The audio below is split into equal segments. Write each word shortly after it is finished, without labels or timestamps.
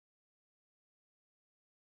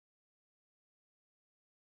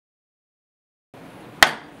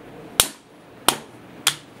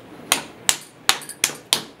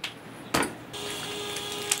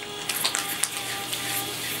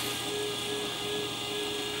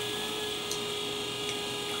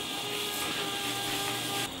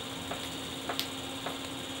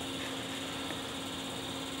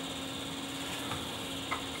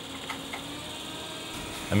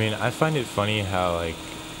I mean, I find it funny how, like,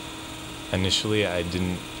 initially I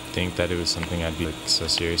didn't think that it was something I'd be, like, so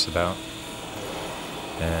serious about.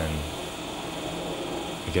 And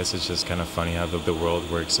I guess it's just kind of funny how the world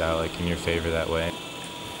works out, like, in your favor that way.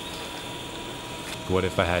 What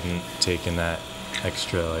if I hadn't taken that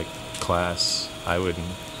extra, like, class? I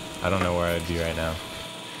don't know where I would be right now.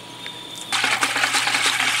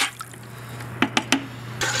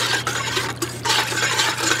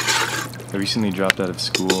 I recently dropped out of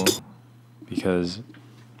school because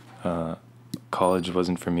college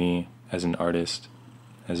wasn't for me as an artist,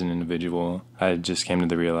 as an individual. I just came to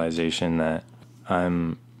the realization that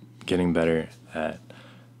I'm getting better at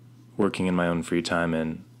working in my own free time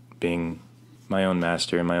and being my own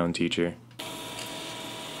master and my own teacher.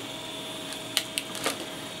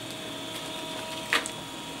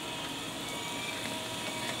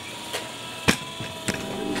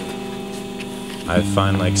 I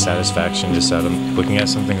find, like, satisfaction just out of looking at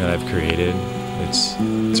something that I've created.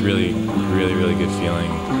 It's really, really, really good feeling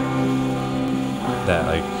that,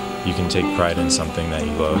 like, you can take pride in something that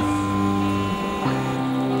you love.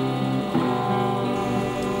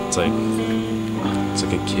 It's like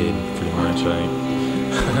a kid, pretty much, right?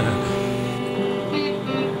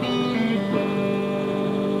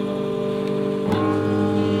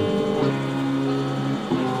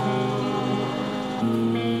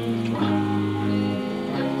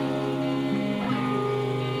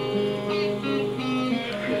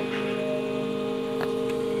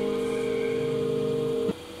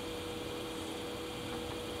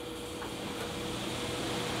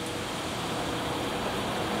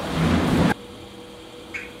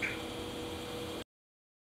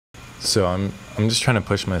 So I'm just trying to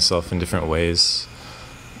push myself in different ways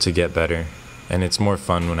to get better, and it's more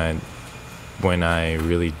fun when I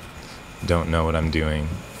really don't know what I'm doing.